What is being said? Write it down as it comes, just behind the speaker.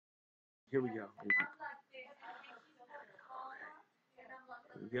Here we go. Here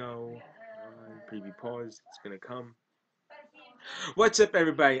we go. Preview pause. It's gonna come. What's up,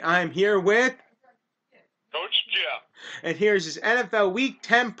 everybody? I'm here with, Coach Jim. and here's his NFL Week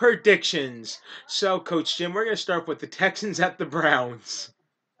 10 predictions. So, Coach Jim, we're gonna start with the Texans at the Browns.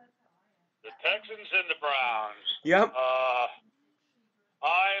 The Texans and the Browns. Yep.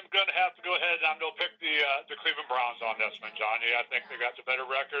 I'm going to have to go ahead and I'm going to pick the Cleveland Browns on this one, Johnny. I think they got the better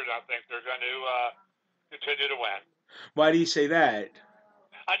record. I think they're going to continue to win. Why do you say that?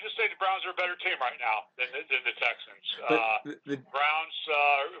 I just say the Browns are a better team right now than the Texans. But the Browns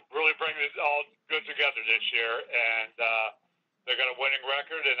really bringing it all good together this year, and they got a winning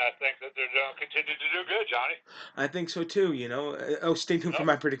record, and I think that they're going to continue to do good, Johnny. I think so too, you know. Oh, stay tuned for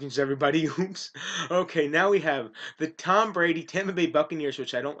Yep. my predictions, everybody. Oops. Okay, now we have the Tom Brady Tampa Bay Buccaneers,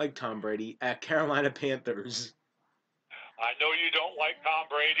 which I don't like Tom Brady, at Carolina Panthers. I know you don't like Tom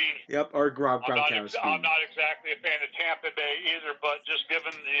Brady. Yep, or I'm Gronkowski. not exactly a fan of Tampa Bay either, but just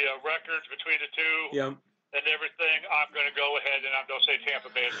given the records between the two Yep. and everything, I'm going to go ahead and I'm going to say Tampa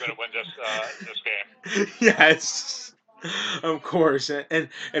Bay is going to win this game. Yes. Of course. And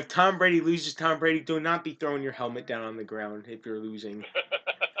if Tom Brady loses, Tom Brady, do not be throwing your helmet down on the ground if you're losing.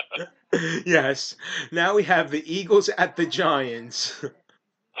 Yes. Now we have the Eagles at the Giants.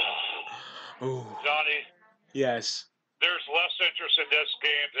 Oh, Johnny, yes. there's less interest in this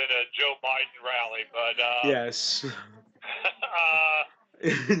game than a Joe Biden rally, but Yes. uh,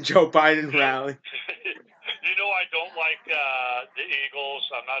 Joe Biden you know, rally. you know I don't like the Eagles.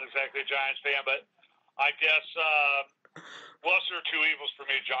 I'm not exactly a Giants fan, but I guess lesser of two evils for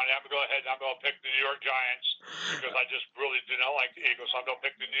me, Johnny. I'm going to go ahead and I'm going to pick the New York Giants because I just really do not like the Eagles. So I'm going to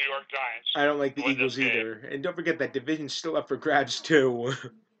pick the New York Giants I don't like to the win this Eagles game. either. And don't forget that division's still up for grabs too.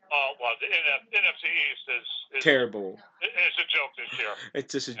 Oh, well, the NFC East is Terrible. it's a joke this year. It's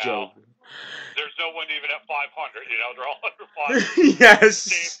just a You know, joke. there's no one even at 500. You know, they're all under 500.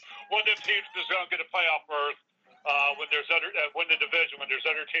 Yes. One of them teams is going to get a playoff berth. When there's win the division, when there's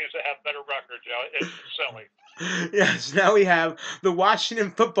other teams that have better records, you know, it's silly. Yes, now we have the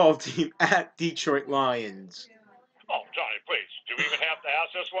Washington football team at Detroit Lions. Oh, Johnny, please. Do we even have to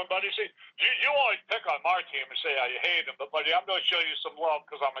ask this one, buddy? See, you always pick on my team and say how you hate them, but buddy, I'm going to show you some love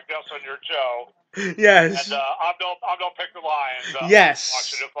because I'm a guest on your show, and Yes. I'm going to pick the Lions over the Yes.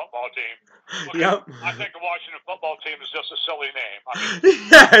 Washington football team because Yep. I think the Washington football team is just a silly name. I mean,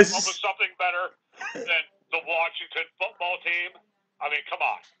 come up with Yes. something better than the Washington football team. I mean, come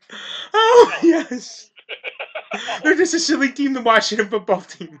on. Oh, Silly. yes. They're just a silly team, the Washington football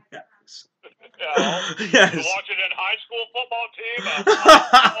team. Yes. You know, the Yes. Washington high school football team, a college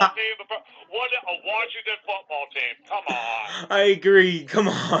football team, what a Washington football team. Come on. I agree. Come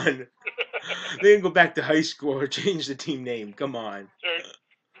on. They can go back to high school or change the team name. Come on. Dude,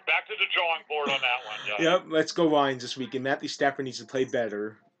 back to the drawing board on that one, Johnny. Yep, let's go Lions this weekend. Matthew Stafford needs to play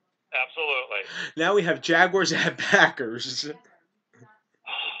better. Absolutely. Now we have Jaguars at Packers.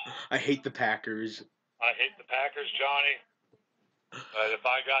 I hate the Packers. I hate the Packers, Johnny. But if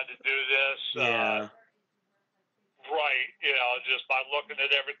I got to do this Yeah. right, you know, just by looking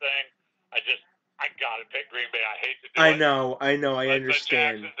at everything, I got to pick Green Bay. I hate to do I it. know, I But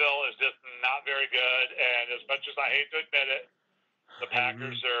understand. Jacksonville is just not very good, and as much as I hate to admit it, the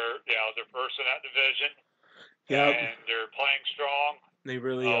Packers are, you know, they're first in that division, Yep, and they're playing strong. they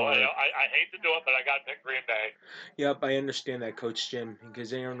really Oh, you are. know, I hate to do it, but I got to pick Green Bay. Yep, I understand that, Coach Jim,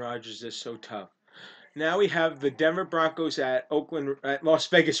 because Aaron Rodgers is so tough. Now we have the Denver Broncos at Las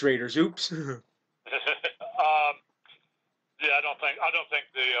Vegas Raiders. Oops. Yeah, I don't think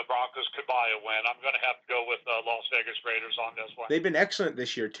the Broncos could buy a win. I'm going to have to go with Las Vegas Raiders on this one. They've been excellent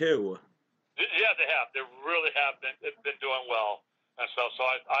this year too. Yeah, they have. They really have been doing well and stuff. So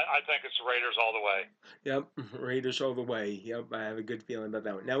I think it's the Raiders all the way. Yep, Raiders all the way. Yep, I have a good feeling about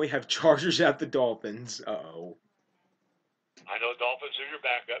that one. Now we have Chargers at the Dolphins. Oh, I know Dolphins are your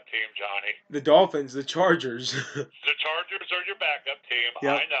backup team, Johnny. the Dolphins, the Chargers. The Chargers are your backup team.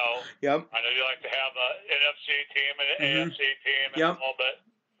 Yep, I know. yep. I know you like to have a NFC team and an Hmm. AFC team and Yep. all, but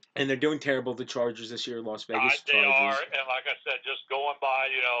And they're doing terrible, the Chargers this year, Las Vegas they are. Chargers. And like I said, just going by,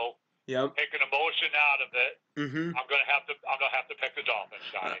 you know, Yep. taking emotion out of it, Mm-hmm. I'm gonna have to pick the Dolphins,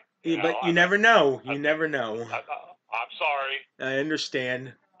 Johnny. You Yeah, know, but you never know. I You think never know. I'm sorry. I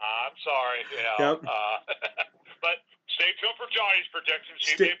understand. I'm sorry. You know, Yep. but stay tuned for Johnny's predictions.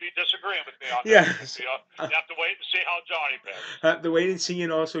 He Sta- may be disagreeing with me on this. Yes. You know, you have to wait and see how Johnny picks. Have to wait and see,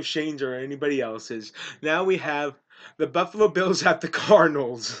 and also Shane's or anybody else's. Now we have the Buffalo Bills at the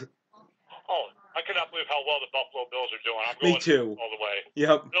Cardinals. Oh, I cannot believe how well the Buffalo Bills are doing. I'm Me going too. all the way.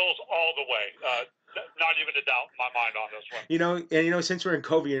 Yep. Bills all the way. not even a doubt in my mind on this one. Since we're in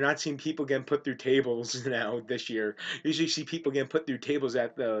COVID, you're not seeing people getting put through tables now this year. Usually, you see people getting put through tables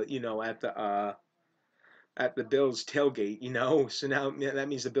at the Bills tailgate. So now that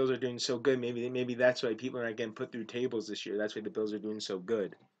means the Bills are doing so good. Maybe that's why people are not getting put through tables this year. That's why the Bills are doing so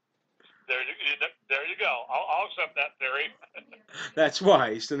good. There you go. I'll accept that theory. That's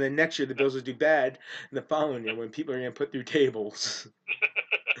why. So then next year the Bills will do bad, and the following year when people are getting put through tables.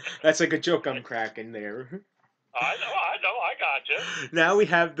 That's like a joke I'm cracking there. I know, I got you. Now we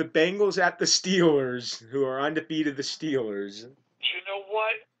have the Bengals at the Steelers, who are undefeated. The Steelers. You know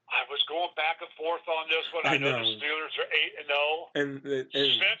what? I was going back and forth on this one. I know the Steelers are 8-0. And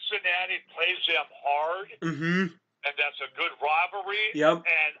Cincinnati plays them hard. Mm-hmm. And that's a good rivalry. Yep.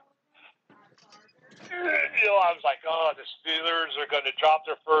 And I was like, oh, the Steelers are going to drop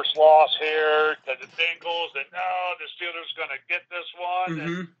their first loss here to the Bengals, and no, the Steelers are going to get this one.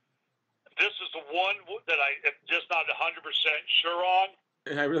 Mm-hmm. And this is the one that I am just not 100% sure on.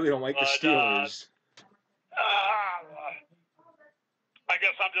 And I really don't like the Steelers. I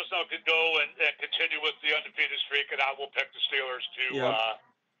guess I'm just going to go and continue with the undefeated streak, and I will pick the Steelers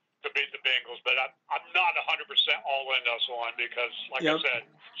to beat the Bengals. But I'm not 100% all in this one because, like I said,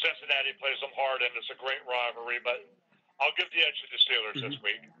 Cincinnati plays them hard, and it's a great rivalry. But I'll give the edge to the Steelers this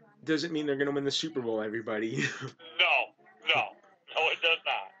week. Doesn't mean they're going to win the Super Bowl, everybody. No, it does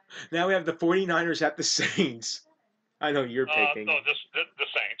not. Now we have the 49ers at the Saints. I know you're picking. No, the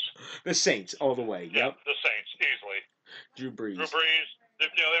Saints. The Saints, all the way. Yeah, yep. The Saints, easily. Drew Brees.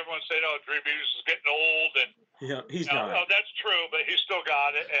 Everyone's saying, oh, Drew Brees is getting old. And yeah, he's not. No, that's true, but he's still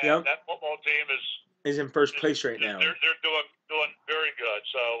got it. And that football team is in first place right now. They're doing very good.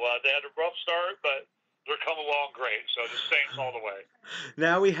 So they had a rough start, but they're coming along great. So the Saints all the way.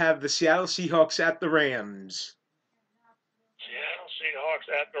 Now we have the Seattle Seahawks at the Rams. Seattle Seahawks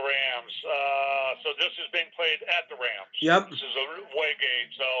at the Rams. So this is being played at the Rams. Yep. This is a away game,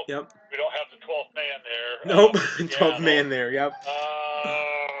 so we don't have the 12th man there. Nope, 12th man there. Yep.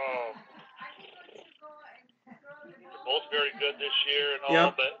 Both very good this year and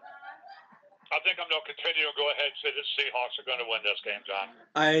all, but I think I'm going to continue and go ahead and say the Seahawks are going to win this game, John.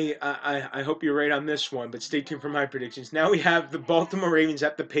 I hope you're right on this one, but stay tuned for my predictions. Now we have the Baltimore Ravens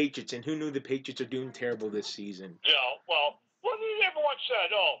at the Patriots, and who knew the Patriots are doing terrible this season? Yeah, well, everyone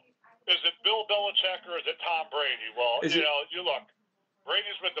said, oh, is it Bill Belichick or is it Tom Brady? Well, you look,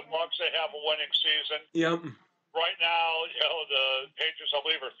 Brady's with the Bucs. They have a winning season. Yep. Right now, the Patriots, I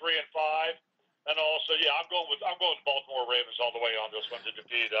believe, are 3-5. And also, I'm going with Baltimore Ravens all the way on this one to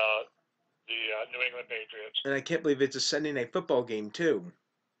defeat the New England Patriots. And I can't believe it's a Sunday Night Football game too.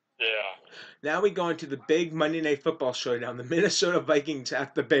 Yeah. Now we go into the big Monday Night Football showdown: the Minnesota Vikings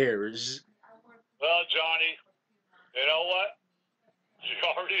at the Bears. Well, Johnny, you know what? You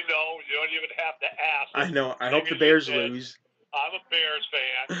already know. You don't even have to ask. I know. I hope the Bears lose. I'm a Bears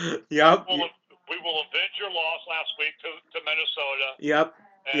fan. Yep. We will avenge your loss last week to Minnesota. Yep.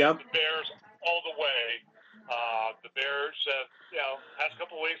 And the Bears all the way. The Bears have, past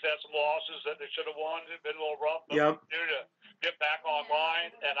couple of weeks had some losses that they should have won. It's been a little rough. But due to get back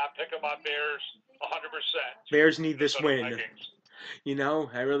online, and I'm picking my Bears 100%. Bears need this win.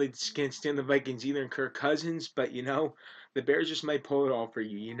 Vikings. I really can't stand the Vikings either, and Kirk Cousins, but the Bears just might pull it off for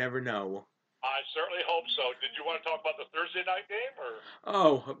you. You never know. I certainly hope so. Did you want to talk about the Thursday night game, or?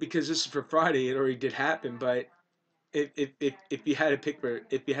 Oh, because this is for Friday, it already did happen. But if you had to pick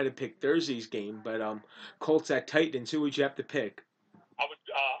Thursday's game, but Colts at Titans, who would you have to pick? I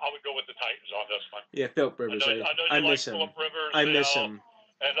would go with the Titans on this one. Yeah, Philip Rivers. I miss him. Philip Rivers. I miss him.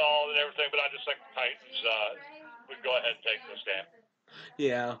 And all and everything, but I just think the Titans would go ahead and take this game.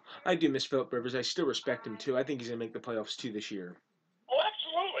 Yeah, I do miss Philip Rivers. I still respect him too. I think he's gonna make the playoffs too this year. Oh,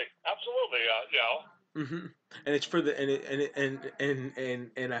 absolutely. And it's for the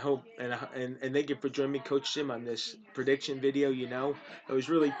and I hope and thank you for joining me, Coach Jim, on this prediction video. It was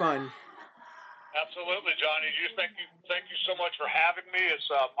really fun. Absolutely, Johnny. Thank you so much for having me. It's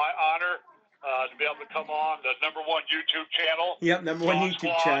my honor to be able to come on the #1 YouTube channel. Yep, #1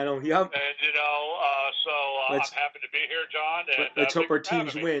 YouTube channel. Yep. And I'm happy to be here, John. And let's hope our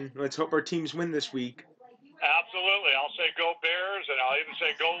teams win. Let's hope our teams win this week. Absolutely. I'll say go Bears, and I'll even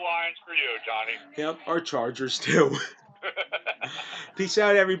say go Lions for you, Johnny. Yep, our Chargers too. Peace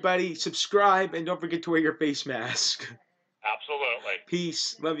out, everybody. Subscribe, and don't forget to wear your face mask. Absolutely.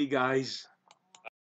 Peace. Love you guys.